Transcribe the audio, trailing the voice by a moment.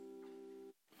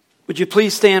Would you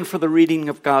please stand for the reading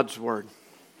of God's Word?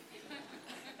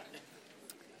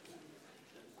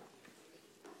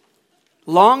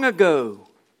 Long ago,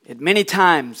 at many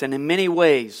times and in many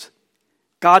ways,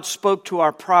 God spoke to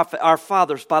our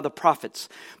fathers by the prophets.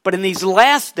 But in these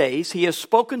last days, He has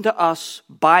spoken to us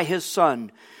by His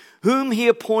Son, whom He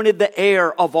appointed the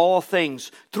heir of all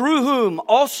things, through whom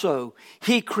also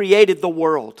He created the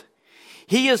world.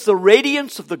 He is the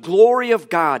radiance of the glory of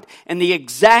God and the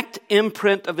exact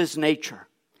imprint of His nature.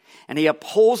 And He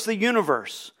upholds the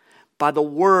universe by the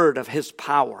word of His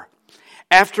power.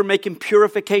 After making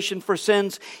purification for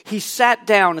sins, He sat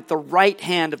down at the right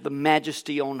hand of the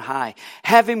Majesty on high,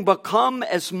 having become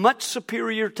as much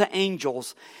superior to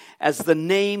angels as the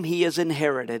name He has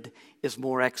inherited is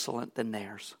more excellent than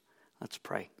theirs. Let's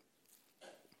pray.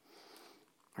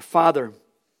 Our Father,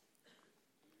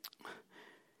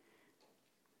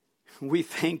 we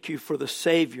thank You for the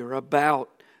Savior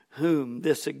about whom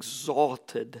this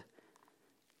exalted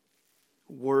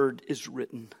word is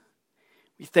written.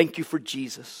 We thank You for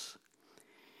Jesus.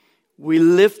 We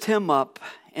lift Him up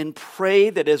and pray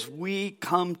that as we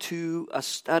come to a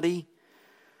study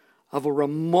of a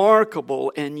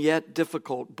remarkable and yet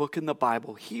difficult book in the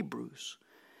Bible, Hebrews,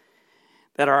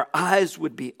 that our eyes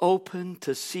would be open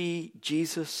to see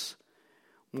Jesus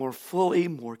more fully,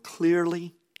 more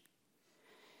clearly.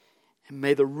 And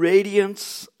may the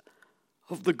radiance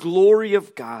of the glory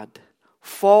of God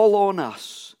fall on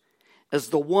us as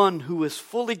the one who is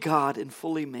fully God and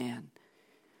fully man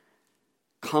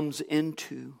comes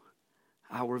into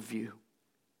our view.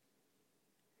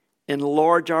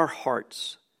 Enlarge our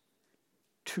hearts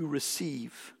to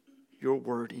receive Your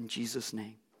word in Jesus'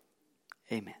 name.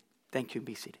 Amen. Thank you.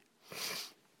 Be seated.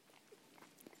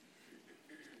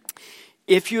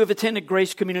 If you have attended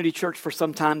Grace Community Church for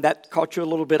some time, that caught you a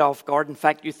little bit off guard. In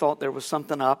fact, you thought there was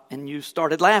something up and you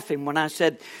started laughing when I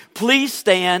said, please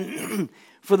stand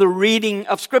for the reading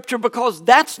of Scripture, because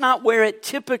that's not where it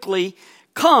typically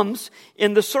comes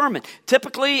in the sermon.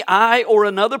 Typically, I or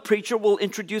another preacher will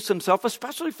introduce himself,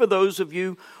 especially for those of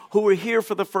you who are here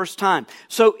for the first time.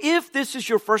 So if this is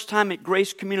your first time at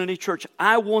Grace Community Church,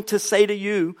 I want to say to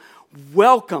you,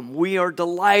 welcome. We are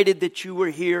delighted that you are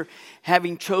here,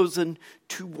 having chosen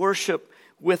to worship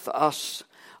with us.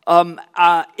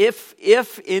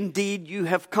 If indeed you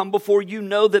have come before, you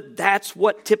know that that's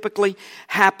what typically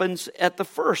happens at the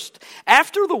first.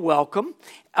 After the welcome,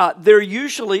 there are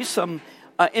usually some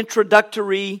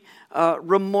introductory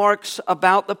remarks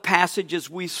about the passage as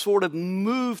we sort of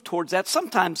move towards that.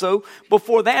 Sometimes, though,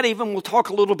 before that even, we'll talk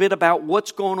a little bit about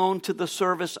what's going on to the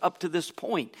service up to this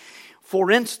point. For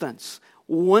instance,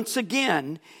 once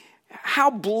again,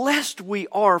 how blessed we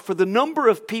are for the number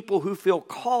of people who feel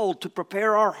called to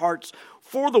prepare our hearts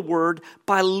for the Word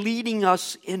by leading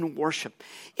us in worship.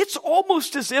 It's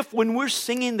almost as if when we're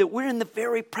singing that we're in the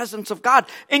very presence of God.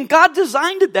 And God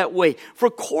designed it that way, for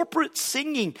corporate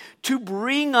singing to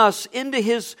bring us into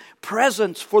His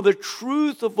presence, for the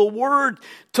truth of the Word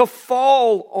to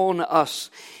fall on us.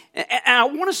 And I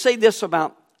want to say this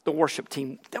about the worship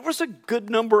team. There was a good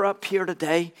number up here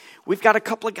today. We've got a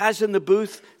couple of guys in the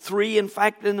booth, 3 in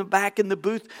fact in the back in the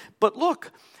booth. But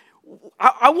look,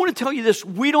 I want to tell you this,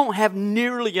 we don't have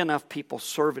nearly enough people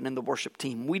serving in the worship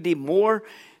team. We need more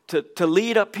to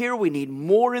lead up here. We need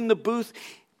more in the booth.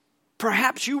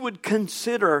 Perhaps you would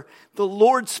consider the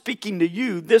Lord speaking to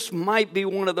you. This might be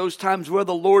one of those times where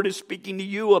the Lord is speaking to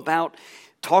you about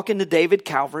talking to David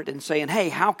Calvert and saying, hey,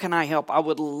 how can I help? I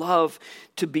would love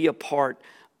to be a part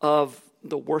of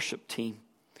the worship team.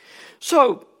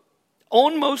 So,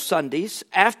 on most Sundays,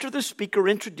 after the speaker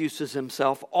introduces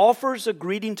himself, offers a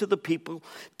greeting to the people,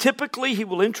 typically he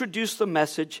will introduce the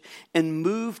message and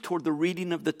move toward the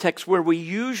reading of the text, where we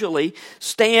usually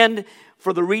stand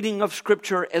for the reading of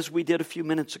Scripture as we did a few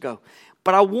minutes ago.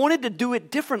 But I wanted to do it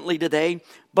differently today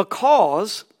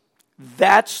because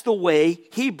that's the way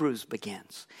Hebrews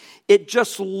begins. It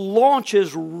just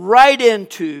launches right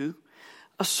into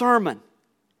a sermon.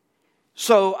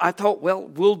 So I thought, well,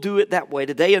 we'll do it that way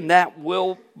today, and that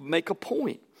will make a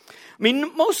point. I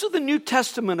mean, most of the New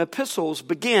Testament epistles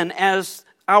begin as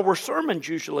our sermons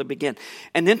usually begin.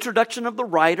 An introduction of the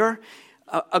writer,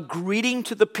 a greeting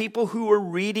to the people who are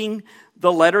reading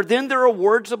the letter. Then there are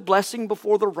words of blessing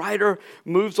before the writer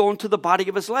moves on to the body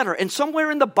of his letter. And somewhere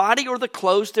in the body or the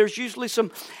close, there's usually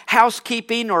some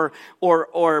housekeeping or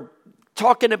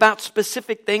talking about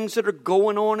specific things that are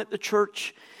going on at the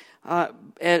church.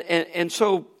 And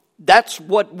so that's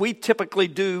what we typically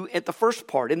do at the first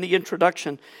part, in the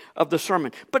introduction of the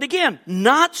sermon. But again,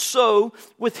 not so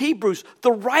with Hebrews.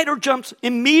 The writer jumps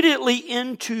immediately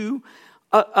into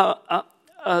a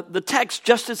the text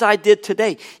just as I did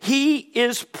today. He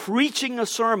is preaching a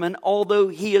sermon, although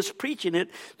he is preaching it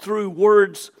through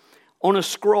words on a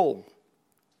scroll.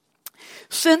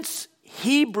 Since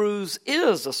Hebrews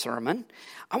is a sermon,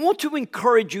 I want to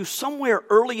encourage you somewhere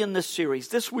early in this series,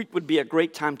 this week would be a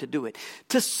great time to do it,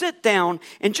 to sit down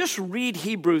and just read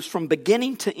Hebrews from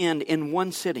beginning to end in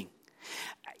one sitting.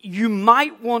 You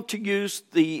might want to use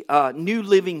the New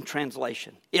Living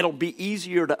Translation. It'll be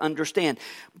easier to understand.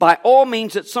 By all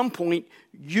means, at some point,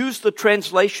 use the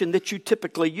translation that you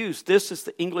typically use. This is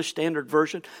the English Standard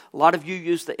Version. A lot of you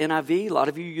use the NIV. A lot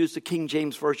of you use the King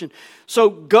James Version. So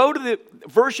go to the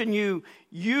version you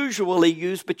usually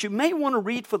use, but you may want to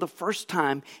read for the first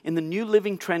time in the New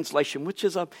Living Translation, which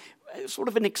is a sort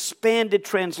of an expanded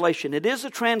translation. It is a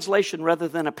translation rather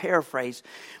than a paraphrase,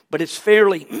 but it's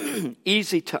fairly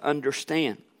easy to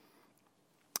understand.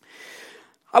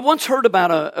 I once heard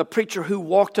about a preacher who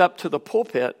walked up to the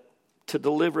pulpit to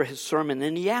deliver his sermon,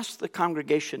 and he asked the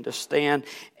congregation to stand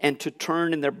and to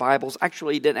turn in their Bibles.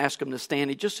 Actually, he didn't ask them to stand.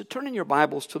 He just said, turn in your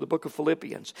Bibles to the book of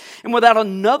Philippians. And without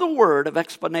another word of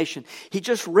explanation, he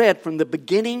just read from the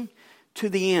beginning to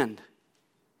the end.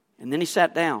 And then he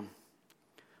sat down.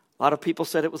 A lot of people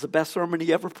said it was the best sermon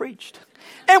he ever preached.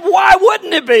 And why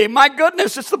wouldn't it be? My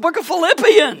goodness, it's the book of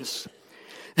Philippians.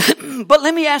 But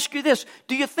let me ask you this.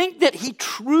 Do you think that he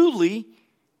truly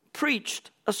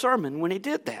preached a sermon when he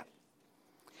did that?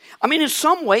 I mean, in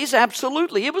some ways,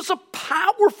 absolutely. It was a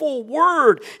powerful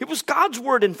word. It was God's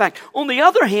word, in fact. On the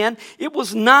other hand, it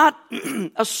was not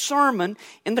a sermon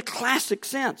in the classic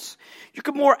sense. You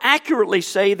could more accurately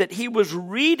say that he was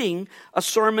reading a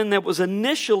sermon that was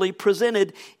initially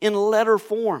presented in letter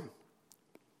form.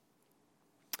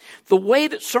 The way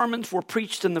that sermons were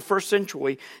preached in the first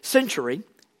century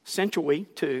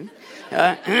too,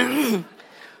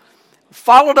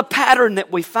 followed a pattern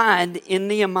that we find in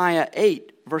Nehemiah 8.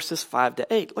 Verses 5 to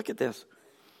 8. Look at this.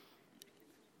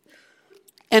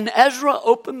 And Ezra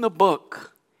opened the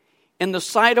book in the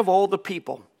sight of all the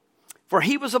people, for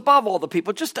he was above all the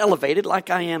people, just elevated like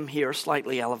I am here,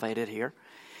 slightly elevated here.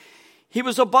 He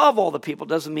was above all the people.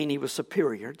 Doesn't mean he was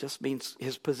superior, just means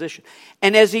his position.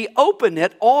 And as he opened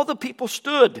it, all the people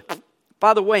stood.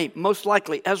 By the way, most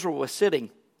likely Ezra was sitting.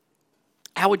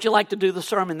 How would you like to do the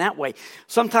sermon that way?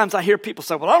 Sometimes I hear people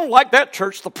say, well, I don't like that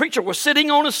church. The preacher was sitting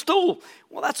on a stool.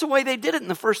 Well, that's the way they did it in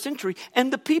the first century.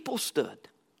 And the people stood.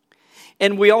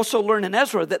 And we also learn in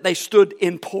Ezra that they stood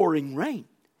in pouring rain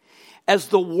as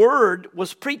the word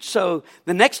was preached. So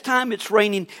the next time it's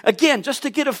raining, again, just to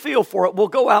get a feel for it, we'll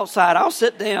go outside. I'll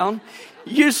sit down.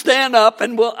 You stand up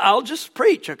and I'll just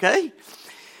preach, okay?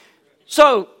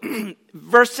 So,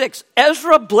 verse 6,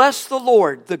 Ezra blessed the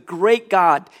Lord, the great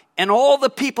God, and all the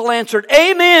people answered,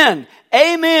 Amen,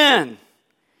 Amen.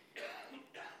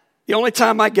 The only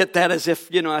time I get that is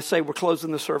if, I say we're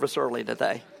closing the service early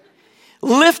today.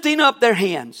 Lifting up their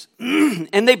hands,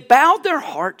 and they bowed their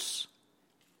hearts,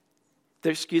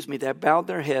 they bowed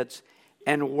their heads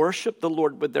and worshiped the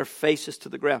Lord with their faces to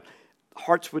the ground.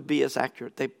 Hearts would be as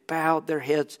accurate. They bowed their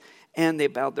heads and they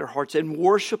bowed their hearts and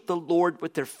worshiped the Lord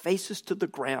with their faces to the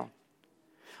ground.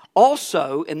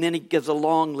 Also, and then he gives a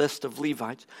long list of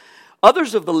Levites,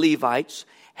 others of the Levites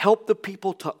helped the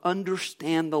people to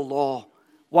understand the law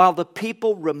while the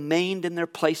people remained in their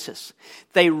places.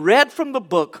 They read from the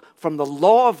book, from the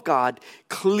law of God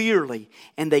clearly,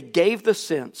 and they gave the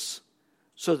sense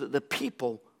so that the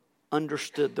people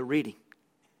understood the reading.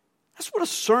 That's what a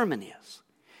sermon is.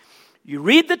 You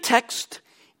read the text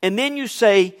and then you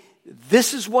say,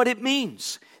 this is what it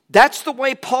means. That's the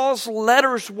way Paul's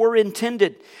letters were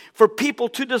intended, for people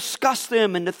to discuss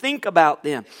them and to think about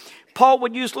them. Paul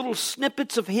would use little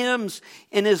snippets of hymns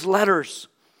in his letters,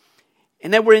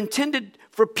 and they were intended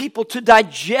for people to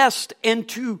digest and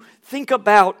to think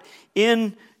about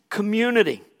in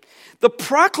community. The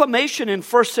proclamation in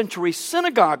first century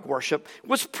synagogue worship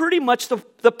was pretty much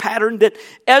the pattern that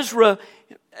Ezra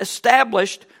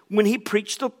established when he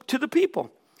preached to the people.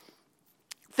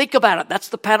 Think about it. That's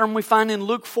the pattern we find in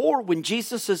Luke 4 when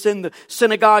Jesus is in the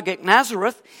synagogue at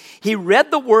Nazareth. He read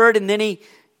the word and then he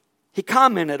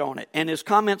commented on it. And his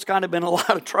comments got him in a lot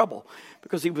of trouble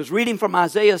because he was reading from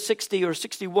Isaiah 60 or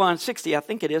 60, I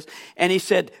think it is. And he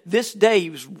said, this day, he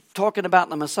was talking about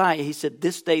the Messiah. He said,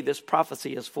 this day, this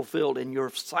prophecy is fulfilled in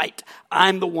your sight.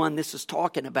 I'm the one this is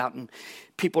talking about. And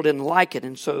people didn't like it,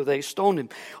 and so they stoned him.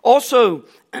 Also,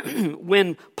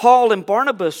 when Paul and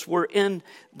Barnabas were in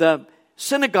the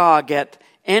synagogue at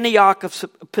Antioch of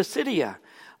Pisidia,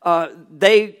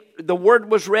 they the word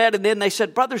was read, and then they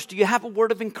said, brothers, do you have a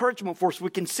word of encouragement for us? We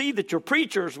can see that you're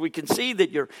preachers. We can see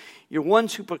that you're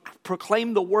ones who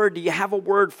proclaim the word. Do you have a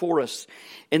word for us?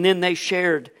 And then they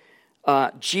shared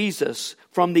Jesus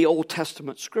from the Old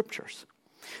Testament scriptures.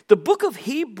 The book of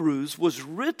Hebrews was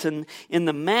written in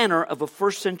the manner of a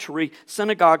first century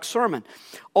synagogue sermon,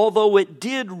 although it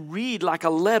did read like a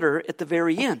letter at the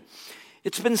very end.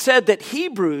 It's been said that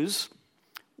Hebrews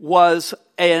was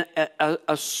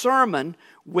a sermon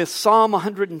with Psalm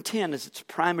 110 as its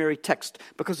primary text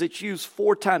because it's used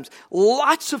 4 times.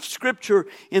 Lots of scripture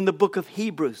in the book of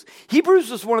Hebrews.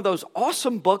 Hebrews is one of those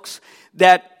awesome books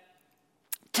that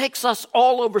takes us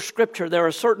all over scripture. There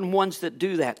are certain ones that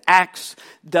do that. Acts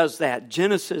does that.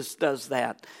 Genesis does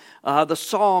that. The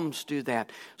Psalms do that.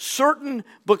 Certain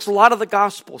books, a lot of the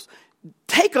Gospels,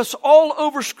 take us all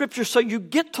over scripture so you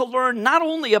get to learn not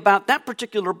only about that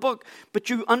particular book, but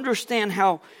you understand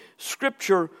how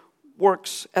scripture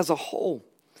works as a whole.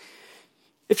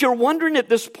 If you're wondering at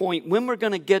this point when we're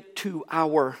going to get to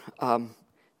our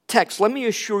text, let me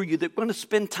assure you that we're going to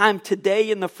spend time today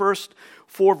in the first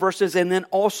 4 verses, and then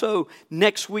also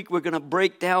next week we're going to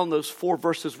break down those 4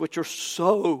 verses which are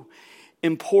so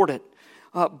important.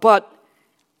 But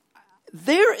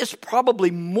there is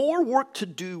probably more work to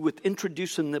do with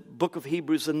introducing the book of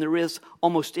Hebrews than there is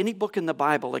almost any book in the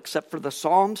Bible except for the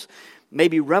Psalms,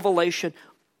 maybe Revelation,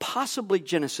 possibly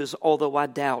Genesis, although I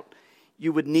doubt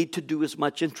you would need to do as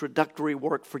much introductory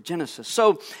work for Genesis.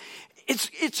 So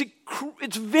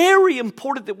it's very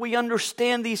important that we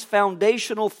understand these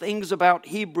foundational things about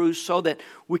Hebrews so that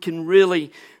we can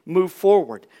really move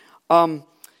forward.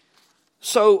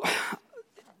 So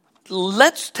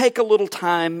let's take a little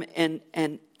time and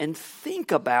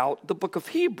think about the book of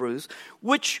Hebrews,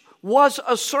 which was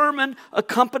a sermon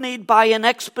accompanied by an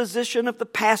exposition of the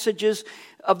passages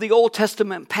of the Old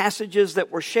Testament passages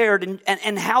that were shared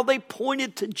and how they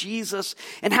pointed to Jesus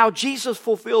and how Jesus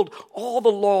fulfilled all the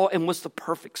law and was the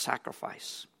perfect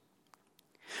sacrifice.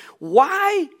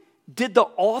 Why did the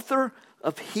author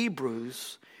of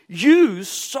Hebrews use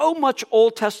so much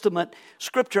Old Testament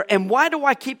scripture? And why do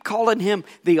I keep calling him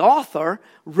the author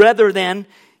rather than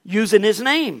using his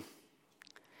name?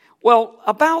 Well,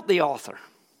 about the author.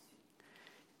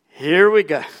 Here we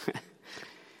go.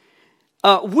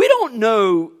 We don't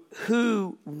know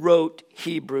who wrote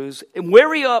Hebrews and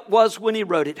where he was when he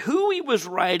wrote it, who he was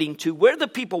writing to, where the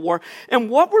people were, and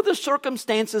what were the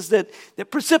circumstances that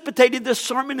precipitated this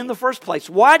sermon in the first place.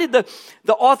 Why did the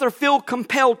author feel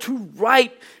compelled to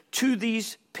write to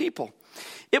these people?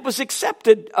 It was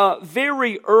accepted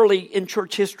very early in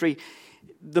church history,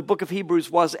 the book of Hebrews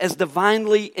was, as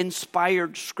divinely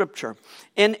inspired scripture.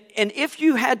 And if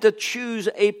you had to choose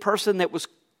a person that was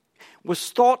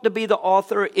thought to be the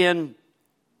author in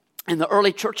the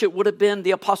early church, it would have been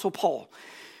the Apostle Paul.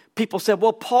 People said,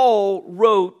 well, Paul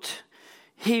wrote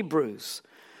Hebrews.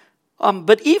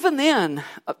 But even then,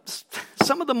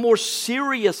 some of the more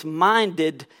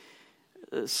serious-minded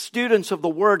students of the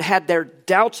word had their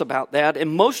doubts about that, and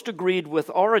most agreed with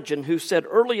Origen, who said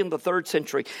early in the 3rd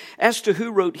century, as to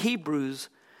who wrote Hebrews,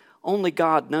 only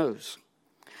God knows.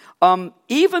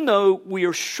 Even though we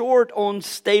are short on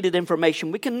stated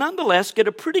information, we can nonetheless get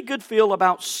a pretty good feel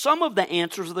about some of the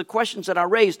answers to the questions that I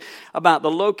raised about the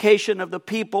location of the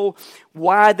people,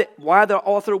 why the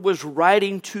author was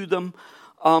writing to them.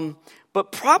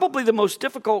 But probably the most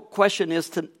difficult question is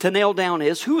to nail down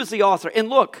is, who is the author? And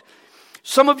look,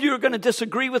 some of you are going to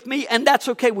disagree with me, and that's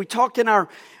okay. We talked in our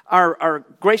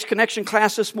Grace Connection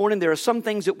class this morning. There are some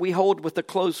things that we hold with the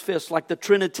closed fist, like the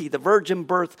Trinity, the virgin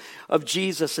birth of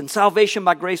Jesus, and salvation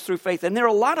by grace through faith. And there are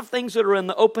a lot of things that are in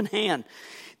the open hand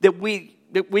that we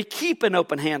keep in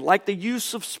open hand, like the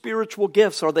use of spiritual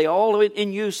gifts. Are they all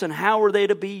in use, and how are they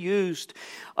to be used?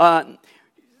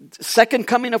 Second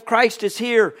coming of Christ is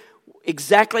here.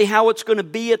 Exactly how it's going to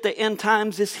be at the end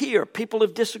times is here. People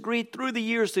have disagreed through the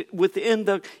years within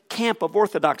the camp of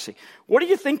orthodoxy. What do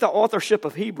you think the authorship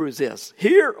of Hebrews is?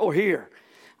 Here or here?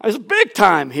 It's big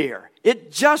time here.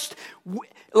 It just,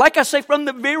 like I say, from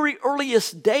the very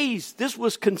earliest days, this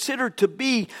was considered to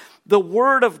be the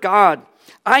Word of God.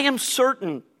 I am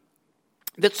certain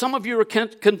that some of you are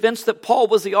convinced that Paul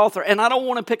was the author, and I don't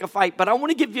want to pick a fight, but I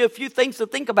want to give you a few things to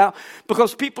think about,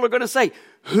 because people are going to say,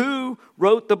 who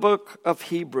wrote the book of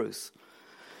Hebrews?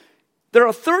 There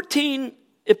are 13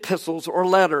 epistles or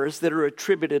letters that are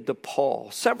attributed to Paul,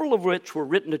 several of which were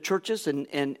written to churches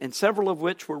and several of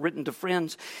which were written to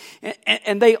friends,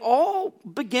 and they all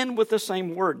begin with the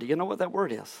same word. Do you know what that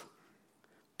word is?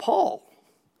 Paul.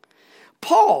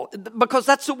 Paul, because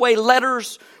that's the way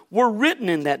letters were written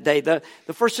in that day. The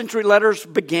first century letters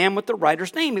began with the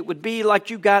writer's name. It would be like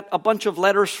you got a bunch of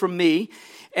letters from me,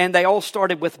 and they all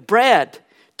started with Brad,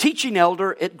 teaching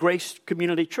elder at Grace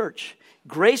Community Church.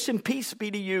 Grace and peace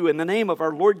be to you in the name of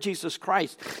our Lord Jesus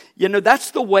Christ. You know, that's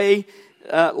the way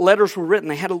letters were written.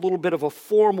 They had a little bit of a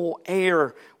formal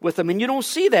air with them, and you don't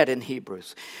see that in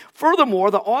Hebrews.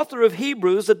 Furthermore, the author of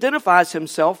Hebrews identifies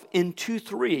himself in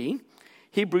 2:3.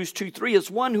 Hebrews 2:3 as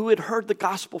one who had heard the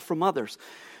gospel from others.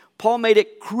 Paul made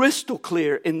it crystal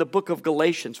clear in the book of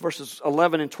Galatians, verses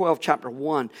 11 and 12, chapter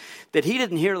 1, that he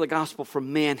didn't hear the gospel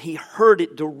from man. He heard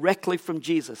it directly from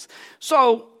Jesus.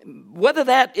 So whether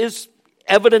that is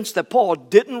evidence that Paul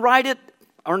didn't write it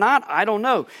or not, I don't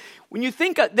know. When you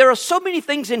think, there are so many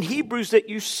things in Hebrews that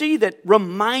you see that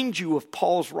remind you of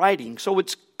Paul's writing. So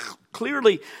it's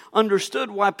clearly understood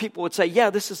why people would say,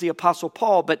 yeah, this is the Apostle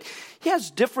Paul, but he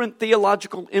has different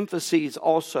theological emphases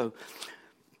also.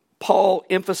 Paul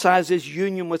emphasizes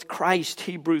union with Christ.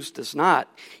 Hebrews does not.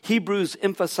 Hebrews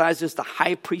emphasizes the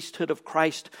high priesthood of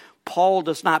Christ. Paul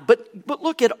does not. But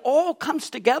look, it all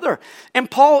comes together. And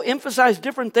Paul emphasized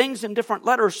different things in different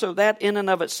letters, so that in and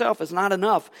of itself is not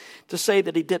enough to say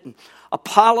that he didn't.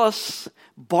 Apollos,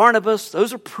 Barnabas,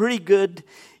 those are pretty good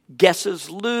guesses.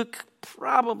 Luke,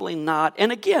 probably not.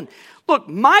 And again, look,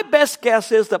 my best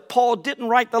guess is that Paul didn't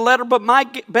write the letter, but my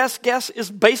best guess is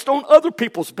based on other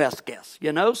people's best guess,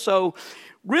 you know? So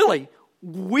really,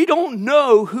 we don't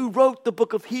know who wrote the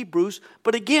book of Hebrews,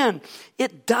 but again,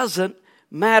 it doesn't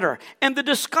matter. And the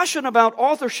discussion about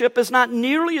authorship is not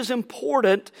nearly as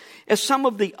important as some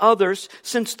of the others,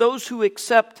 since those who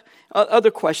accept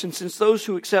since those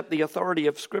who accept the authority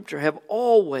of Scripture have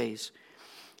always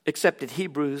accepted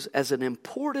Hebrews as an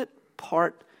important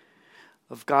part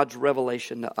of God's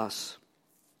revelation to us.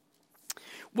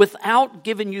 Without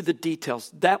giving you the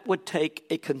details, that would take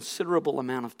a considerable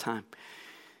amount of time.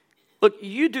 Look,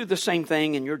 you do the same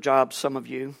thing in your job, some of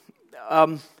you.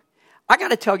 I got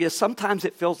to tell you, sometimes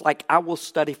it feels like I will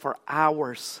study for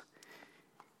hours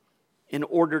in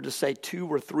order to say 2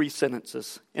 or 3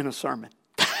 sentences in a sermon.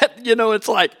 You know, it's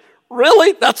like,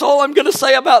 really? That's all I'm going to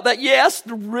say about that? Yes,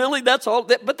 really, that's all.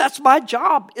 But that's my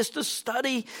job, is to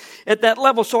study at that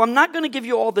level. So I'm not going to give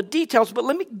you all the details, but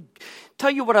let me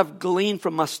tell you what I've gleaned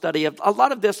from my study. A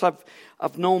lot of this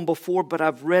I've known before, but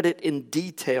I've read it in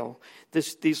detail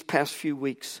these past few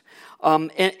weeks.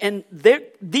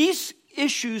 These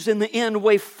issues in the end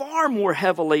weigh far more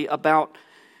heavily about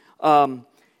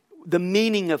the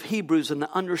meaning of Hebrews and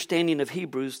the understanding of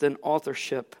Hebrews than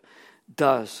authorship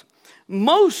does.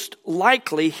 Most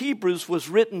likely, Hebrews was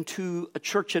written to a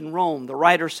church in Rome. The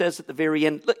writer says at the very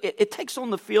end, look, it takes on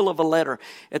the feel of a letter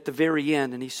at the very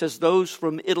end. And he says, those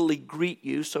from Italy greet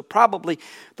you. So probably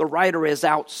the writer is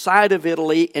outside of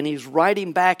Italy, and he's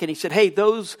writing back, and he said, hey,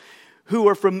 those who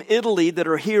are from Italy that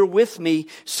are here with me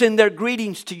send their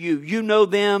greetings to you. You know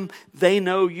them, they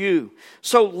know you.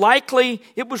 So likely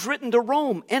it was written to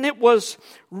Rome, and it was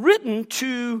written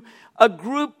to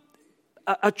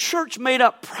a church made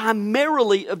up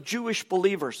primarily of Jewish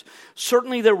believers.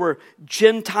 Certainly there were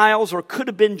Gentiles, or could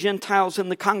have been Gentiles in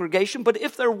the congregation, but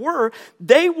if there were,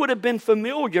 they would have been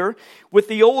familiar with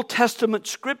the Old Testament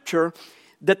scripture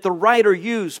that the writer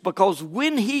used, because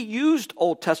when he used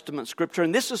Old Testament scripture,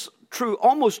 and this is true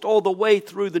almost all the way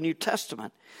through the New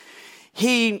Testament,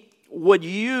 he would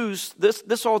use,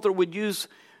 this author would use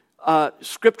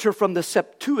scripture from the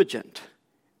Septuagint.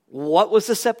 What was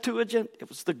the Septuagint? It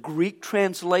was the Greek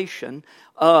translation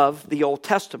of the Old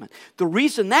Testament. The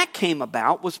reason that came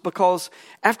about was because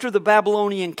after the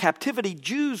Babylonian captivity,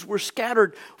 Jews were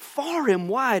scattered far and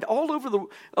wide all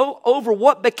over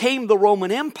what became the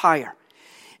Roman Empire.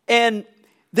 And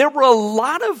there were a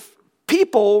lot of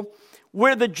people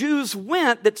where the Jews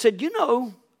went that said, you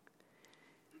know,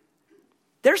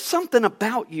 there's something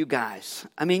about you guys.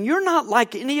 I mean, you're not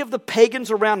like any of the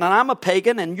pagans around, and I'm a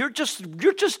pagan, and you're just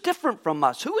different from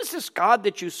us. Who is this God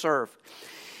that you serve?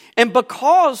 And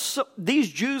because these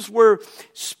Jews were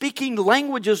speaking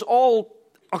languages all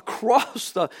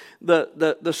across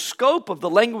the scope of the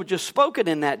languages spoken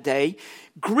in that day,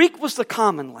 Greek was the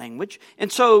common language.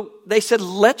 And so they said,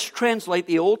 let's translate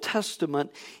the Old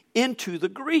Testament into the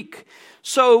Greek.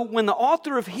 So when the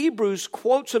author of Hebrews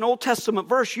quotes an Old Testament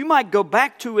verse, you might go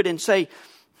back to it and say,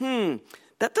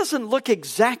 that doesn't look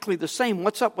exactly the same.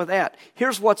 What's up with that?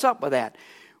 Here's what's up with that.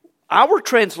 Our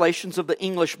translations of the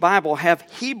English Bible have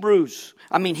Hebrew.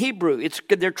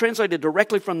 They're translated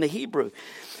directly from the Hebrew.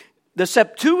 The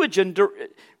Septuagint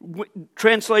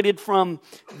translated from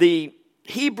the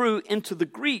Hebrew into the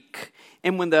Greek.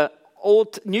 And when the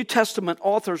New Testament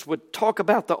authors would talk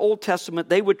about the Old Testament,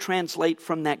 they would translate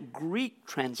from that Greek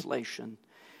translation,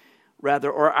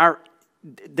 rather, or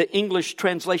the English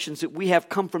translations that we have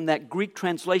come from that Greek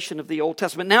translation of the Old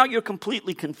Testament. Now you're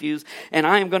completely confused, and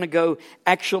I am going to go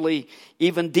actually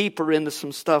even deeper into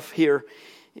some stuff here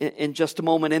in just a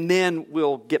moment, and then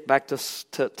we'll get back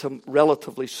to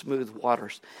relatively smooth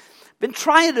waters. Been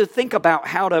trying to think about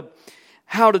how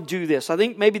to do this. I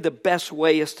think maybe the best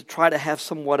way is to try to have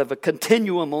somewhat of a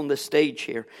continuum on the stage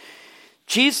here.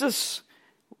 Jesus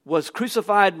was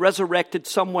crucified, resurrected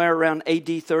somewhere around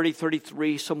AD 30,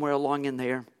 33, somewhere along in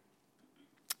there.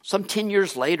 Some 10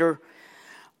 years later,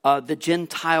 the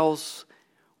Gentiles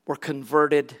were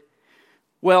converted.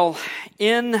 Well,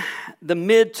 in the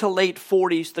mid to late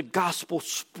 40s, the gospel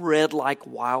spread like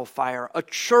wildfire. A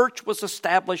church was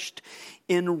established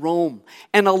in Rome,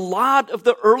 and a lot of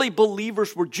the early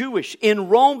believers were Jewish. In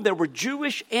Rome, there were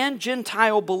Jewish and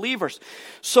Gentile believers.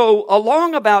 So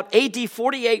along about AD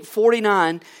 48,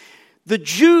 49, the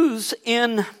Jews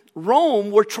in Rome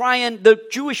the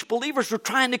Jewish believers were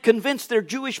trying to convince their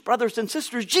Jewish brothers and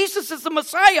sisters, Jesus is the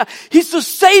Messiah. He's the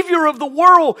Savior of the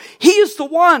world. He is the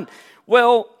one.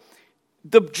 Well,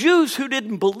 the Jews who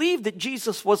didn't believe that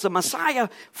Jesus was the Messiah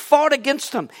fought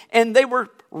against him, and they were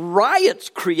riots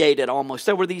created almost.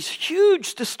 There were these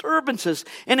huge disturbances,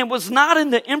 and it was not in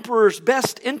the emperor's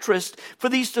best interest for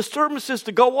these disturbances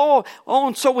to go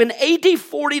on. So in AD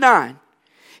 49,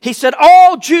 he said,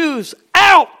 all Jews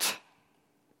out.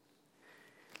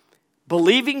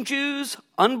 Believing Jews,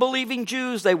 unbelieving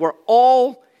Jews, they were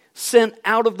all sent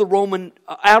out of Rome,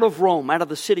 out of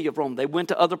the city of Rome. They went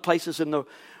to other places in the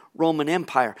Roman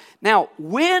Empire. Now,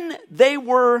 when they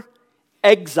were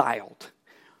exiled,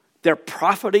 their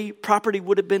property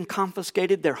would have been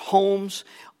confiscated, their homes,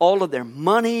 all of their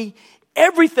money,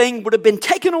 everything would have been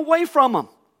taken away from them.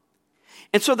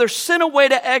 And so they're sent away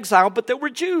to exile, but they were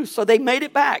Jews, so they made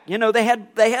it back. You know, they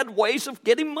had ways of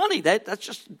getting money. That's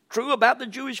just true about the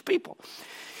Jewish people.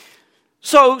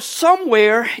 So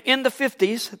somewhere in the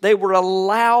 50s, they were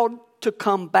allowed to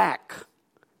come back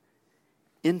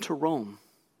into Rome.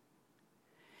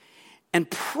 And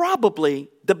probably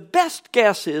the best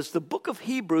guess is the book of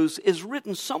Hebrews is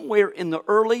written somewhere in the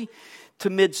early to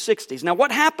mid 60s. Now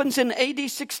what happens in AD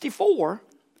 64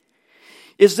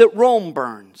 is that Rome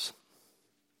burns.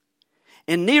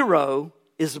 And Nero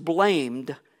is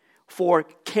blamed for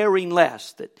caring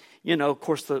less. That, you know, of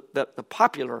course, the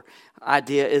popular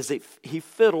idea is that he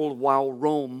fiddled while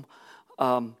Rome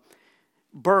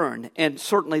burned. And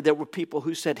certainly there were people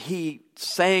who said he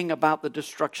sang about the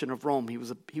destruction of Rome. He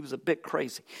was a bit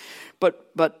crazy.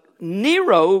 But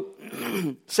Nero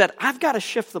said, I've got to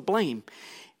shift the blame.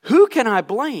 Who can I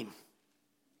blame?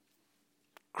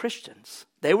 Christians.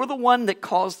 They were the one that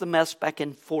caused the mess back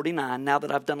in 49, now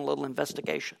that I've done a little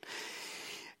investigation.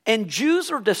 And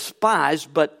Jews are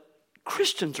despised, but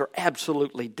Christians are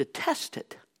absolutely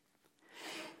detested.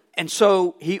 And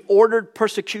so he ordered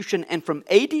persecution, and from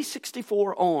AD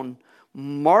 64 on,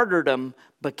 martyrdom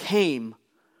became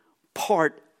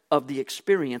part of the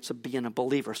experience of being a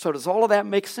believer. So does all of that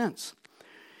make sense?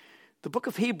 The book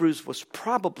of Hebrews was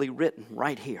probably written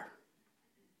right here.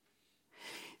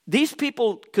 These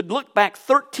people could look back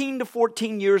 13 to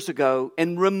 14 years ago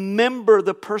and remember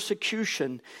the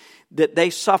persecution that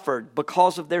they suffered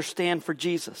because of their stand for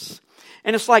Jesus.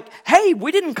 And it's like, hey,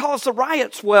 we didn't cause the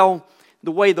riots. Well,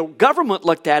 the way the government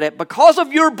looked at it, because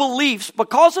of your beliefs,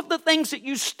 because of the things that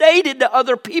you stated to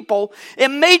other people, it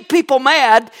made people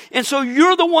mad, and so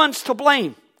you're the ones to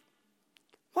blame.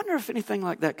 Wonder if anything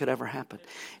like that could ever happen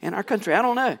in our country. I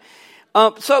don't know.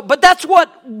 But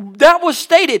that was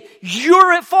stated.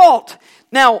 You're at fault.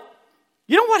 Now,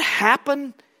 you know what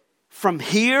happened from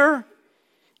here,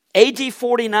 AD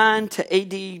 49 to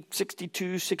AD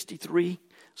 62, 63,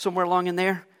 somewhere along in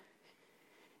there?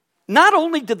 Not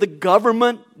only did the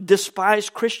government despise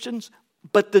Christians,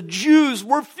 but the Jews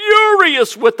were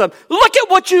furious with them. Look at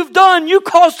what you've done. You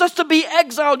caused us to be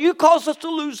exiled. You caused us to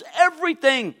lose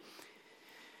everything.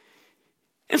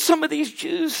 And some of these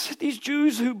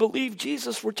Jews who believed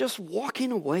Jesus were just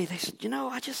walking away. They said,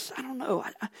 I don't know.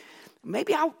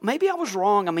 Maybe I was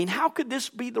wrong. I mean, how could this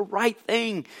be the right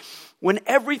thing when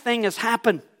everything has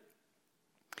happened?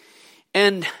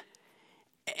 And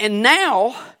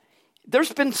now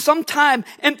there's been some time,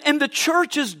 and the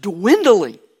church is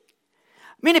dwindling.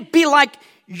 I mean, it'd be like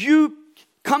you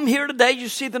come here today, you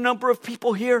see the number of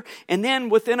people here, and then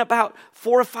within about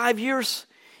 4 or 5 years,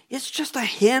 it's just a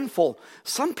handful.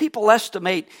 Some people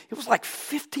estimate it was like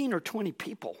 15 or 20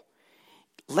 people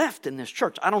left in this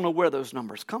church. I don't know where those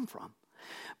numbers come from.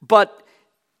 But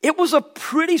It was a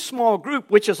pretty small group,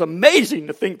 which is amazing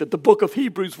to think that the book of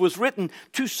Hebrews was written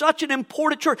to such an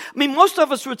important church. I mean, most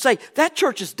of us would say, that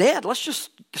church is dead. Let's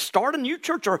just start a new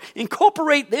church or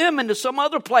incorporate them into some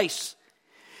other place.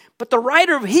 But the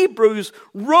writer of Hebrews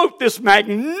wrote this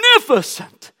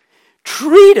magnificent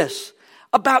treatise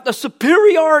about the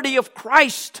superiority of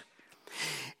Christ.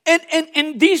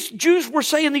 And these Jews were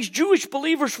saying, these Jewish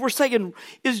believers were saying,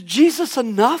 is Jesus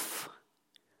enough?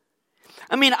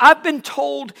 I mean, I've been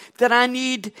told that I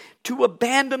need to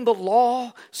abandon the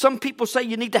law. Some people say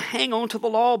you need to hang on to the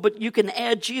law, but you can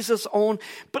add Jesus on.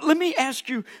 But let me ask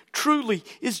you truly,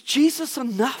 is Jesus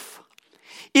enough?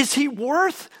 Is he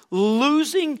worth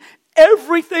losing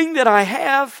everything that I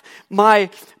have? My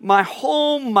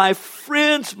home, my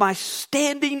friends, my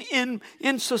standing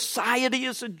in society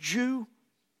as a Jew?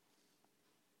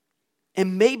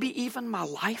 And maybe even my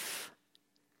life?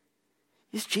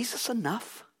 Is Jesus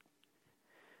enough?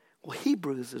 Well,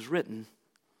 Hebrews is written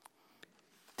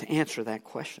to answer that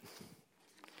question.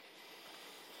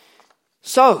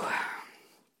 So,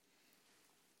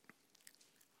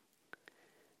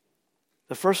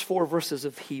 the first 4 verses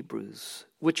of Hebrews,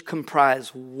 which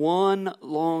comprise one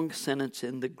long sentence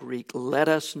in the Greek, let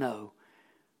us know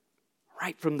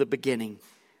right from the beginning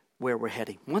where we're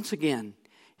heading. Once again,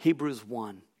 Hebrews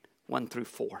 1 through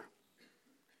 4.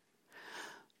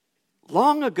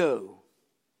 Long ago,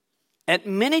 at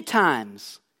many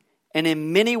times and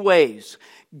in many ways,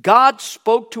 God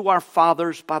spoke to our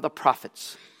fathers by the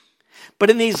prophets. But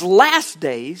in these last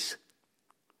days,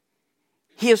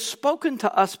 he has spoken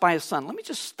to us by his Son. Let me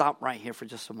just stop right here for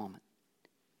just a moment.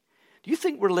 Do you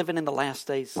think we're living in the last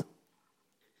days?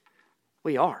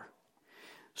 We are.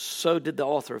 So did the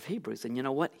author of Hebrews. And you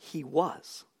know what? He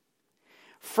was.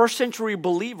 First century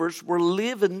believers were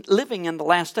living in the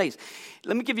last days.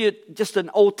 Let me give you just an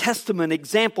Old Testament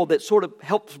example that sort of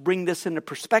helps bring this into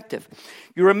perspective.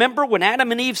 You remember when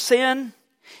Adam and Eve sinned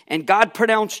and God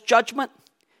pronounced judgment?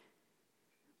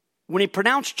 When he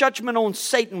pronounced judgment on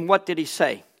Satan, what did he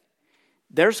say?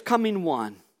 There's coming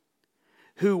one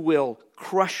who will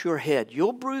crush your head.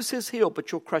 You'll bruise his heel,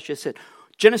 but you'll crush his head.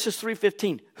 Genesis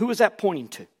 3:15. Who is that pointing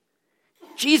to?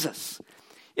 Jesus.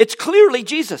 It's clearly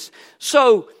Jesus.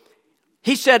 So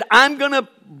he said, I'm going to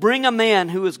bring a man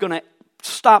who is going to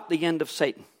stop the end of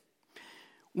Satan.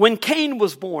 When Cain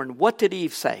was born, what did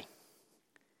Eve say?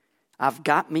 I've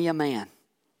got me a man.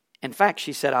 In fact,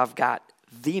 she said, I've got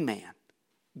the man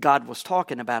God was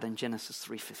talking about in Genesis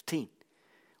 3:15.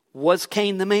 Was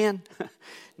Cain the man?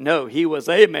 No, he was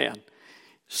a man.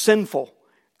 Sinful.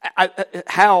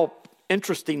 How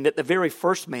interesting that the very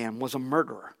first man was a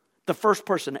murderer. The first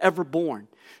person ever born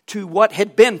to what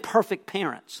had been perfect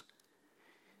parents.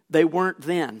 They weren't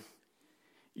then.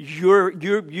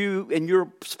 You and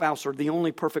your spouse are the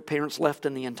only perfect parents left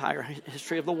in the entire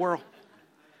history of the world.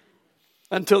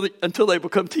 Until they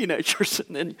become teenagers,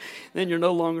 and then you're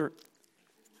no longer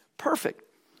perfect.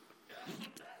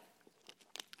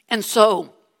 And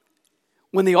so,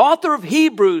 when the author of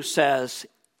Hebrews says,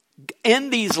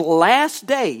 in these last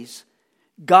days,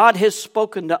 God has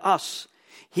spoken to us,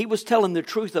 he was telling the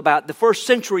truth about the first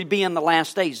century being the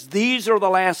last days. These are the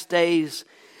last days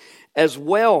as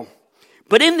well.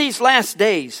 But in these last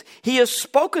days, he has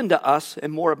spoken to us,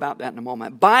 and more about that in a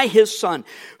moment, by his Son,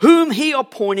 whom he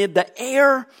appointed the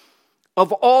heir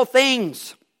of all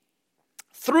things,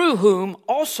 through whom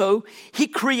also he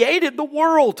created the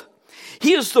world.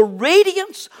 He is the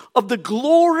radiance of the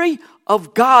glory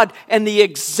of God and the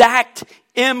exact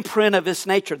imprint of his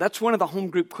nature. That's one of the home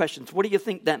group questions. What do you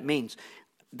think that means?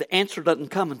 The answer doesn't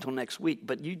come until next week,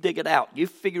 but you dig it out. You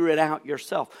figure it out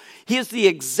yourself. He is the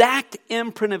exact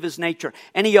imprint of his nature,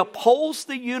 and he upholds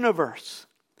the universe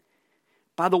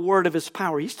by the word of his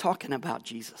power. He's talking about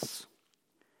Jesus.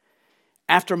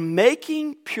 After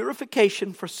making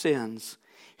purification for sins,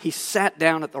 he sat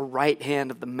down at the right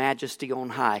hand of the Majesty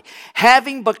on high,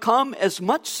 having become as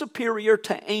much superior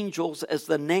to angels as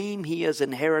the name he has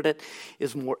inherited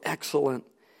is more excellent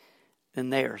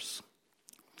than theirs.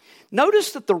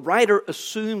 Notice that the writer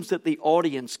assumes that the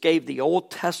audience gave the Old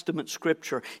Testament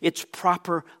scripture its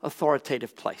proper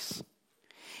authoritative place.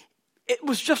 It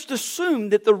was just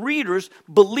assumed that the readers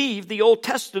believed the Old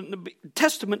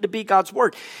Testament to be God's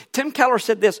word. Tim Keller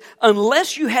said this,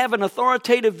 unless you have an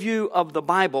authoritative view of the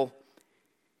Bible,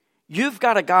 you've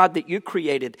got a God that you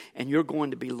created and you're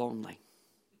going to be lonely.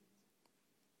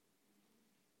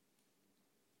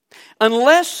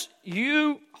 Unless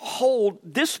you hold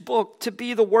this book to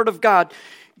be the Word of God,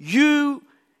 you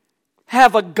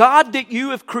have a God that you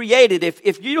have created.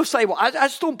 If you say, well, I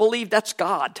just don't believe that's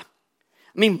God.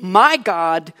 I mean, my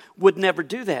God would never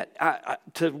do that.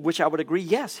 To which I would agree,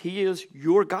 yes, He is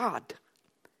your God.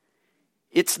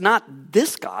 It's not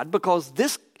this God, because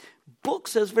this book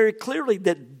says very clearly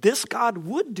that this God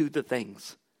would do the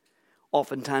things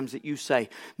oftentimes that you say.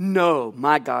 No,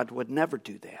 my God would never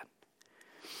do that.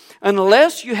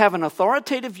 Unless you have an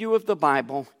authoritative view of the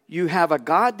Bible, you have a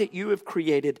God that you have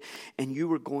created, and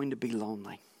you are going to be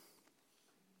lonely.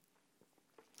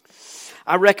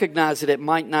 I recognize that it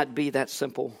might not be that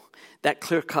simple, that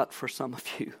clear cut for some of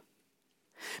you.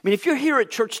 I mean, if you're here at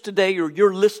church today, or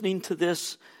you're listening to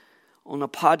this on a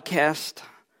podcast,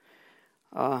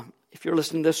 if you're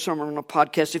listening to this sermon on a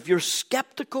podcast, if you're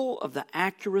skeptical of the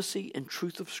accuracy and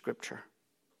truth of Scripture,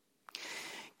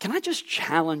 can I just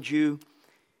challenge you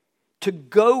to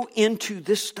go into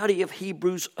this study of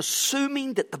Hebrews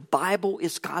assuming that the Bible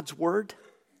is God's Word?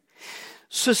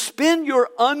 Suspend your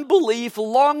unbelief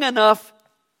long enough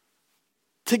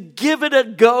to give it a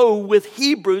go with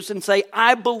Hebrews and say,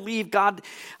 I believe, God,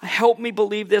 help me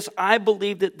believe this. I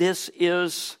believe that this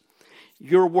is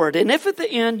your word. And if at the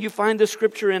end you find the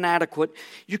Scripture inadequate,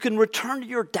 you can return to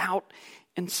your doubt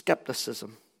and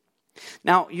skepticism.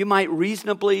 Now, you might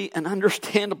reasonably and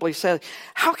understandably say,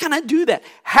 how can I do that?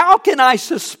 How can I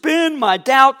suspend my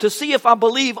doubt to see if I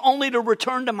believe, only to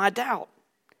return to my doubt?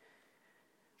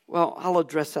 Well, I'll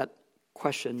address that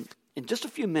question in just a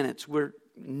few minutes. We're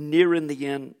nearing the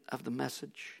end of the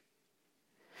message.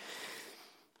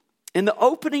 In the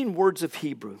opening words of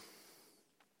Hebrew,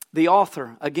 the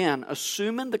author, again,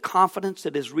 assuming the confidence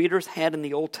that his readers had in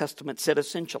the Old Testament, said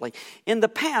essentially, in the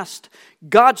past,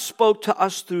 God spoke to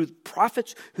us through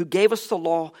prophets who gave us the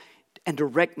law and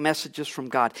direct messages from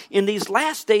God. In these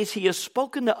last days, He has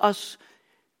spoken to us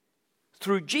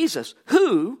through Jesus,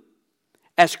 who,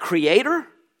 as Creator,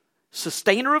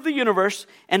 Sustainer of the universe,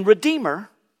 and Redeemer,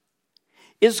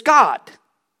 is God.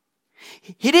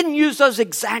 He didn't use those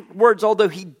exact words, although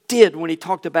He did when He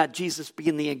talked about Jesus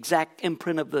being the exact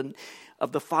imprint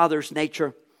of the Father's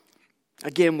nature.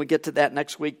 Again, we get to that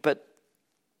next week, but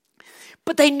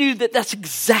they knew that that's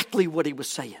exactly what He was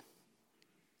saying.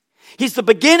 He's the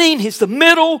beginning, He's the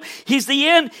middle, He's the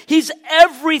end, He's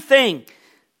everything.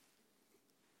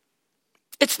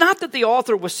 It's not that the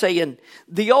author was saying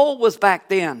the old was back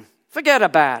then. Forget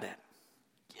about it.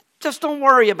 Just don't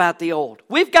worry about the old.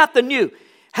 We've got the new.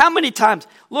 How many times?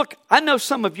 Look, I know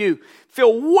some of you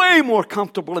feel way more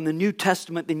comfortable in the New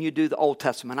Testament than you do the Old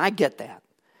Testament. I get that.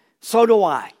 So do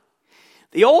I.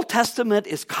 The Old Testament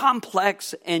is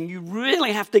complex, and you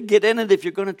really have to get in it if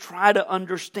you're going to try to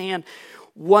understand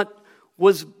what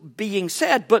was being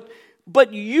said.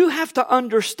 But you have to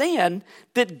understand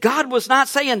that God was not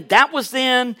saying that was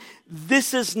then,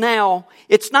 this is now.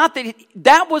 It's not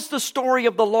that was the story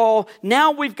of the law.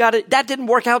 Now we've got it. That didn't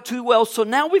work out too well. So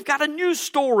now we've got a new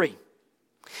story.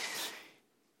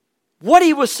 What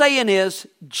He was saying is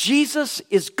Jesus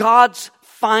is God's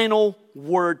final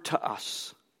word to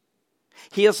us.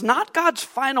 He is not God's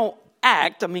final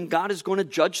act. I mean, God is going to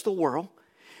judge the world.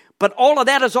 But all of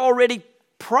that is already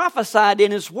prophesied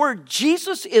in His word.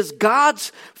 Jesus is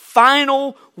God's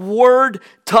final word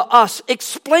to us,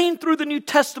 explained through the New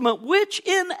Testament, which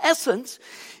in essence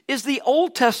is the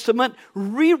Old Testament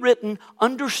rewritten,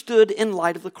 understood in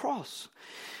light of the cross.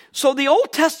 So the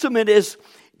Old Testament is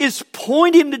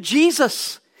pointing to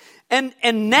Jesus. And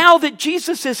now that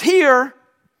Jesus is here,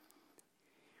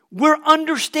 we're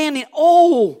understanding,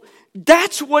 oh,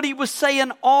 that's what He was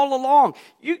saying all along.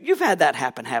 You've had that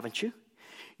happen, haven't you?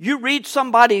 You read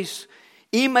somebody's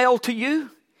email to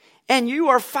you, and you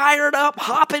are fired up,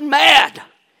 hopping mad.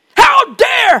 How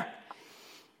dare!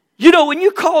 You know, when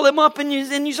you call them up and you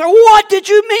say, what did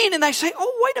you mean? And they say,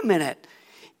 oh, wait a minute.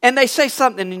 And they say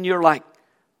something, and you're like,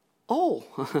 oh,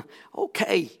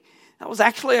 okay. That was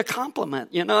actually a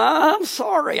compliment. You know, I'm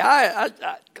sorry.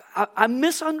 I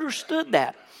misunderstood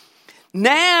that.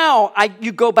 Now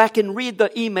you go back and read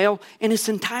the email, and it's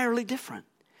entirely different.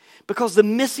 Because the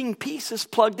missing piece is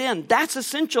plugged in. That's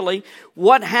essentially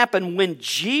what happened when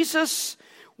Jesus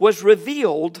was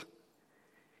revealed.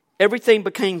 Everything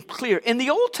became clear. In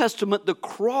the Old Testament, the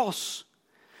cross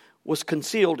was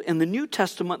concealed. In the New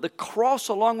Testament, the cross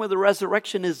along with the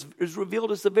resurrection is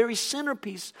revealed as the very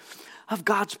centerpiece of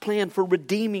God's plan for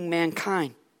redeeming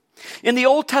mankind. In the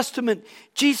Old Testament,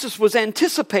 Jesus was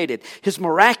anticipated. His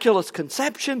miraculous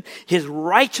conception, His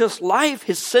righteous life,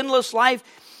 His sinless life,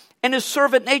 and His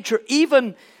servant nature.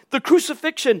 Even the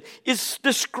crucifixion is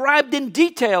described in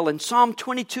detail in Psalm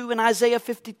 22 and Isaiah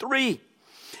 53.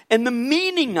 And the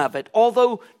meaning of it,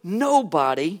 although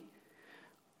nobody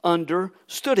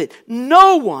understood it.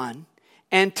 No one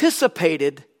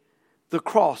anticipated the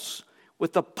cross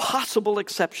with the possible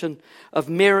exception of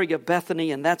Mary of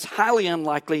Bethany, and that's highly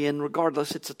unlikely, and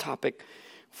regardless, it's a topic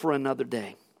for another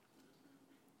day.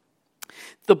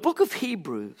 The book of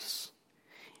Hebrews,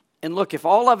 and look, if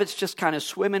all of it's just kind of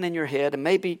swimming in your head, and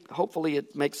maybe, hopefully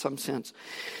it makes some sense,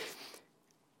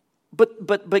 but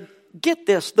get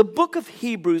this, the book of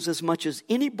Hebrews, as much as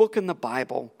any book in the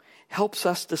Bible, helps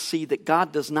us to see that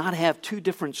God does not have two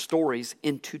different stories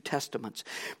in two testaments,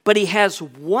 but he has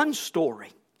one story.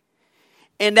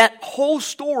 And that whole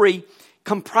story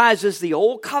comprises the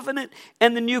old covenant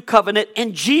and the new covenant,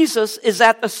 and Jesus is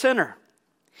at the center.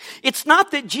 It's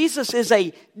not that Jesus is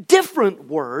a different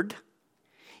word.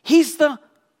 He's the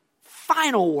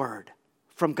final word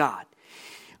from God.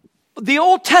 The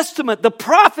Old Testament, the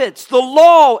prophets, the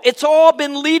law, it's all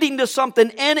been leading to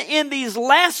something. And in these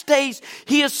last days,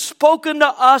 he has spoken to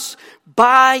us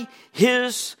by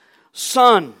his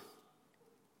Son.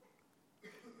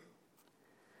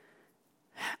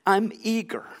 I'm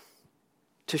eager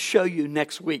to show you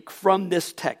next week from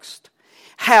this text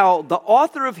how the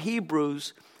author of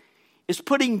Hebrews is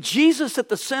putting Jesus at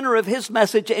the center of his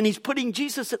message, and he's putting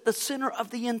Jesus at the center of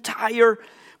the entire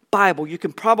Bible. You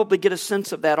can probably get a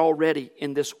sense of that already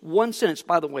in this one sentence.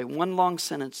 By the way, one long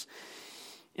sentence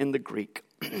in the Greek.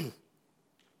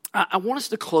 I want us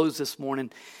to close this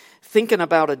morning thinking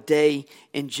about a day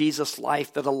in Jesus'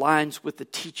 life that aligns with the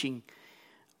teaching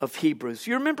of Hebrews.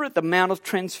 You remember at the Mount of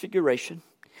Transfiguration,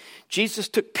 Jesus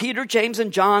took Peter, James,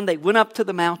 and John. They went up to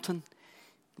the mountain.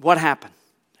 What happened?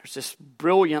 There's this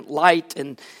brilliant light,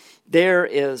 and there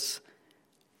is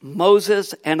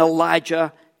Moses and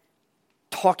Elijah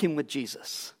talking with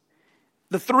Jesus.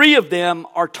 The three of them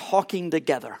are talking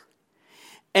together.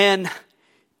 And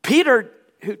Peter,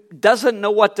 who doesn't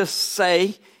know what to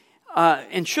say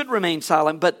and should remain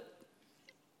silent, but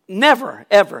never,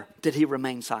 ever did he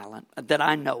remain silent that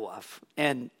I know of.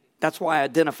 And that's why I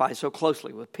identify so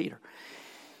closely with Peter.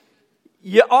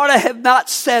 You ought to have not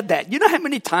said that. You know how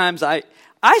many times I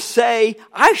say,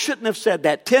 I shouldn't have said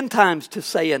that 10 times to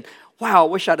saying, wow, I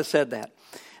wish I'd have said that.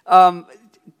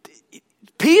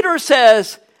 Peter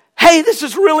says, hey, this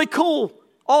is really cool.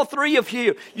 All three of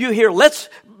you here, let's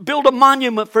build a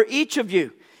monument for each of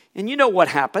you. And you know what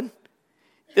happened?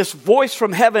 This voice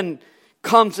from heaven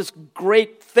comes, this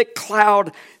great thick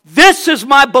cloud. This is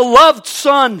my beloved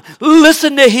Son.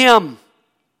 Listen to him.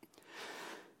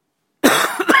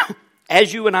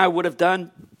 As you and I would have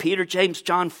done, Peter, James,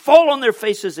 John fall on their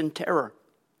faces in terror.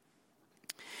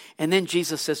 And then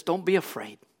Jesus says, don't be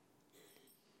afraid.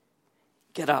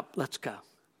 Get up, let's go.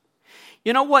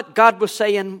 You know what God was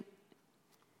saying?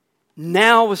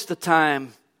 Now is the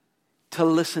time to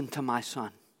listen to my Son.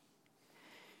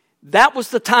 That was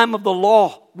the time of the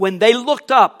law. When they looked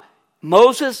up,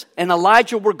 Moses and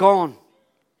Elijah were gone.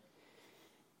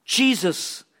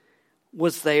 Jesus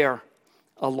was there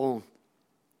alone.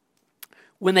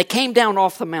 When they came down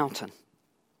off the mountain,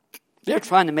 they're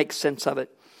trying to make sense of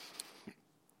it.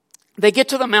 They get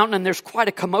to the mountain and there's quite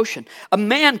a commotion. A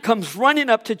man comes running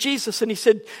up to Jesus and he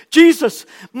said, Jesus,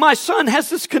 my son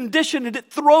has this condition and it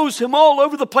throws him all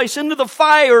over the place into the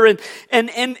fire and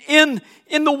in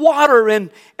the water.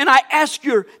 And I asked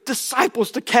your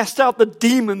disciples to cast out the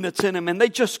demon that's in him and they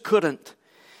just couldn't.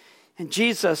 And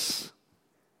Jesus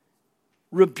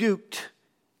rebuked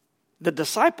the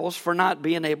disciples for not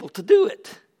being able to do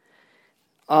it.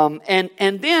 And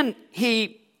then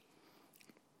he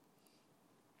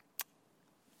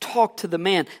talked to the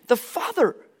man. The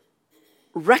Father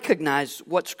recognized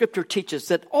what Scripture teaches,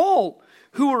 that all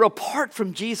who are apart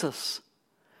from Jesus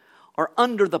are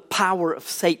under the power of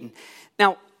Satan.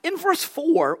 Now, in verse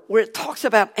 4, where it talks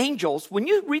about angels, when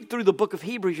you read through the book of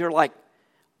Hebrews, you're like,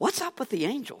 what's up with the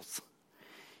angels?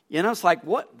 You know, it's like,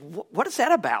 what is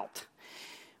that about?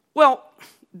 Well,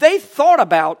 they thought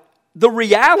about the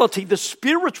reality, the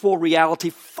spiritual reality,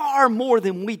 far more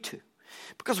than we do.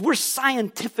 Because we're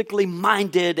scientifically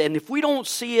minded, and if we don't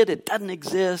see it, it doesn't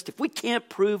exist. If we can't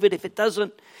prove it, if it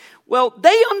doesn't, well,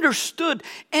 they understood.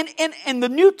 And the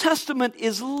New Testament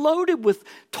is loaded with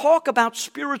talk about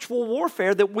spiritual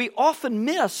warfare that we often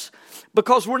miss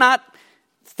because we're not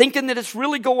thinking that it's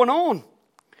really going on.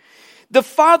 The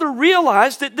father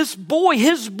realized that this boy,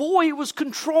 his boy, was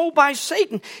controlled by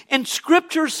Satan. And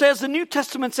Scripture says, the New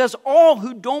Testament says, all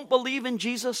who don't believe in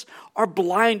Jesus are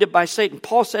blinded by Satan.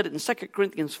 Paul said it in 2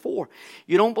 Corinthians 4.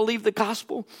 You don't believe the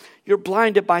gospel? You're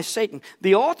blinded by Satan.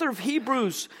 The author of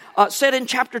Hebrews said in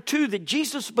chapter 2 that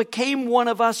Jesus became one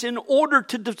of us in order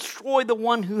to destroy the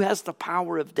one who has the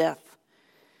power of death.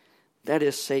 That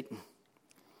is Satan.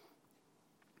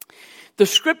 The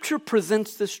Scripture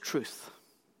presents this truth.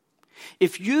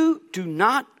 If you do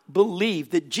not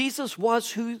believe that Jesus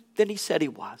was who that he said he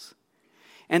was,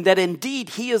 and that indeed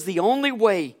he is the only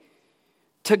way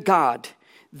to God,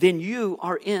 then you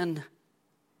are in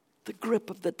the grip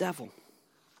of the devil.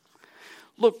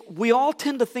 Look, we all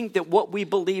tend to think that what we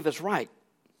believe is right,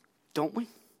 don't we?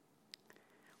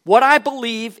 What I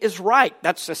believe is right.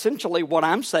 That's essentially what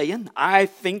I'm saying. I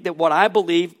think that what I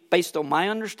believe, based on my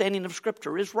understanding of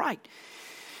Scripture, is right.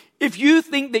 If you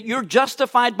think that you're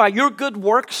justified by your good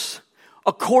works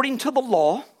according to the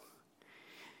law,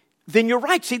 then you're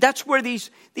right. See, that's where these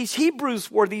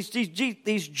Hebrews were, these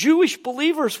Jewish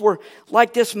believers were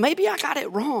like this. Maybe I got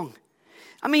it wrong.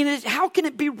 I mean, how can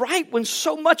it be right when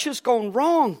so much has gone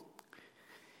wrong?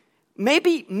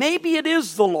 Maybe it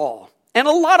is the law. And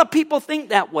a lot of people think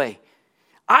that way.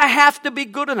 I have to be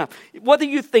good enough. Whether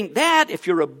you think that, if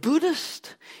you're a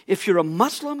Buddhist, if you're a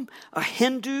Muslim, a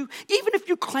Hindu, even if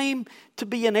you claim to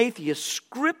be an atheist,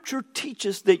 Scripture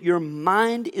teaches that your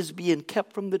mind is being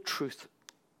kept from the truth.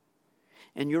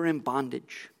 And you're in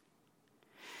bondage.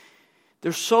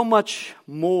 There's so much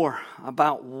more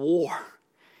about war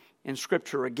in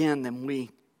Scripture, again, than we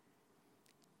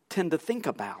tend to think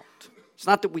about. It's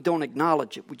not that we don't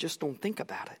acknowledge it, we just don't think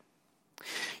about it.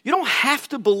 You don't have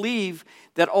to believe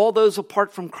that all those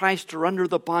apart from Christ are under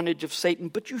the bondage of Satan,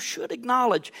 but you should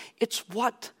acknowledge it's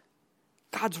what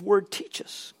God's Word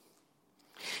teaches.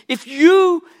 If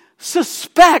you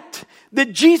suspect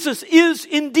that Jesus is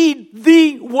indeed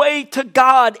the way to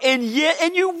God, and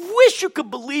you wish you could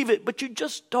believe it, but you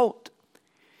just don't,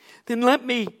 then let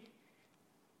me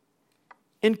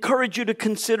encourage you to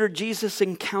consider Jesus'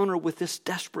 encounter with this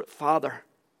desperate father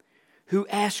who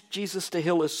asked Jesus to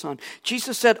heal his son.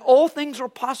 Jesus said, all things are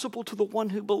possible to the one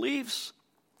who believes.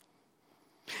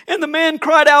 And the man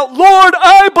cried out, Lord,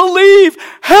 I believe.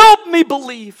 Help me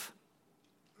believe.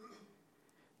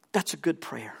 That's a good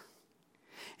prayer.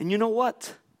 And you know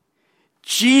what?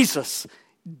 Jesus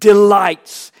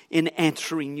delights in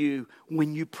answering you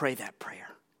when you pray that prayer.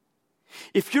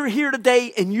 If you're here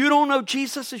today and you don't know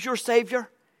Jesus as your Savior,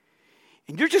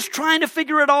 and you're just trying to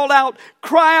figure it all out,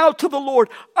 cry out to the Lord.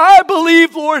 I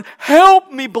believe, Lord,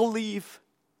 help me believe.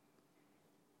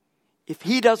 If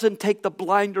He doesn't take the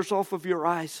blinders off of your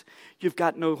eyes, you've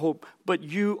got no hope. But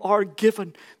you are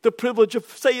given the privilege of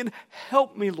saying,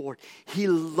 help me, Lord. He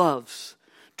loves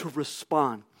to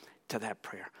respond to that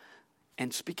prayer.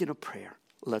 And speaking of prayer,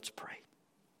 let's pray.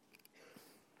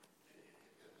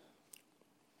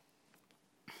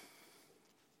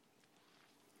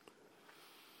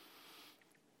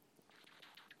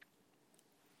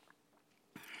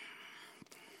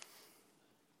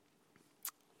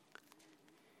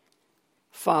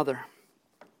 Father,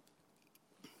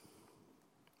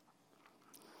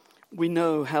 we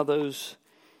know how those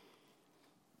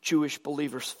Jewish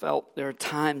believers felt. There are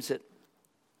times that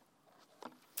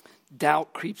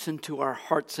doubt creeps into our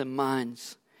hearts and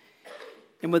minds.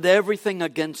 And with everything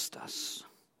against us,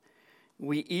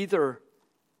 we either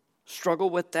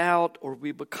struggle with doubt, or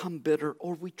we become bitter,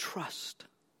 or we trust.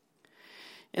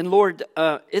 And Lord,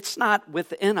 it's not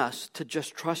within us to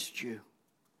just trust you.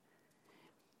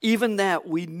 Even that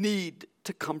we need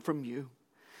to come from you.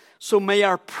 So may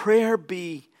our prayer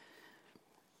be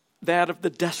that of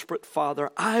the desperate father.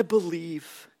 I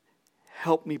believe,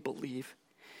 help me believe.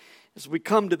 As we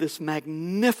come to this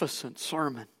magnificent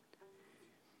sermon,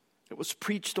 it was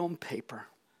preached on paper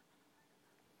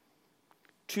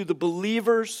to the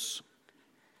believers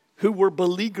who were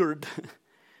beleaguered,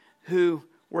 who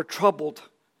were troubled,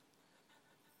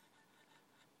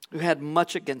 who had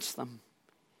much against them.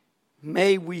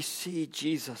 May we see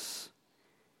Jesus.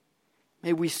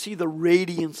 May we see the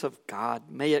radiance of God.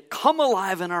 May it come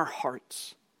alive in our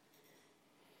hearts.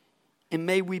 And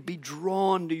may we be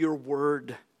drawn to your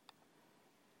word.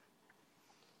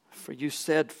 For you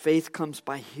said faith comes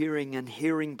by hearing, and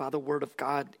hearing by the word of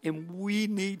God. And we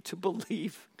need to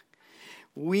believe.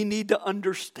 We need to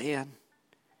understand.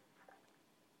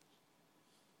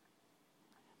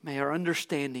 May our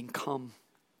understanding come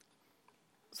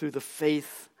through the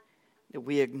faith that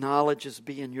we acknowledge as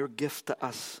being your gift to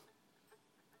us.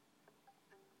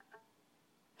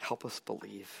 Help us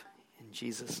believe. In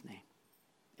Jesus' name,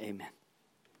 amen.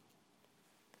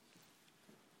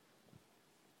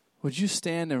 Would you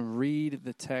stand and read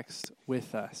the text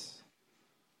with us?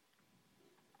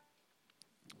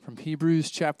 From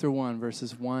Hebrews chapter 1,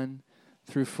 verses 1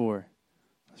 through 4.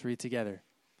 Let's read together.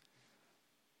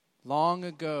 Long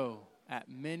ago, at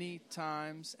many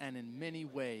times and in many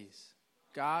ways,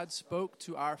 God spoke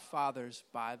to our fathers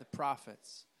by the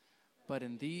prophets, but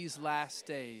in these last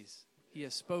days He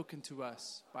has spoken to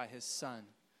us by His Son,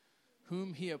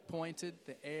 whom he appointed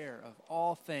the heir of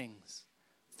all things,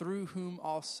 through whom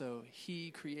also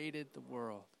he created the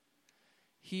world.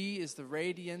 He is the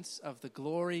radiance of the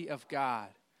glory of God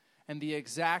and the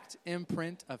exact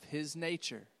imprint of his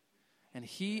nature, and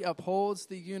he upholds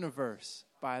the universe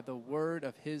by the word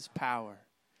of his power.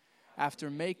 After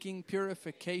making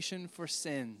purification for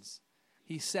sins,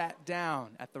 he sat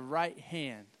down at the right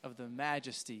hand of the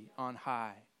Majesty on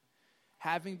high,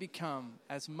 having become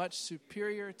as much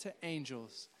superior to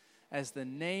angels as the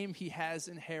name he has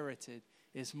inherited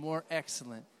is more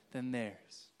excellent than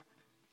theirs.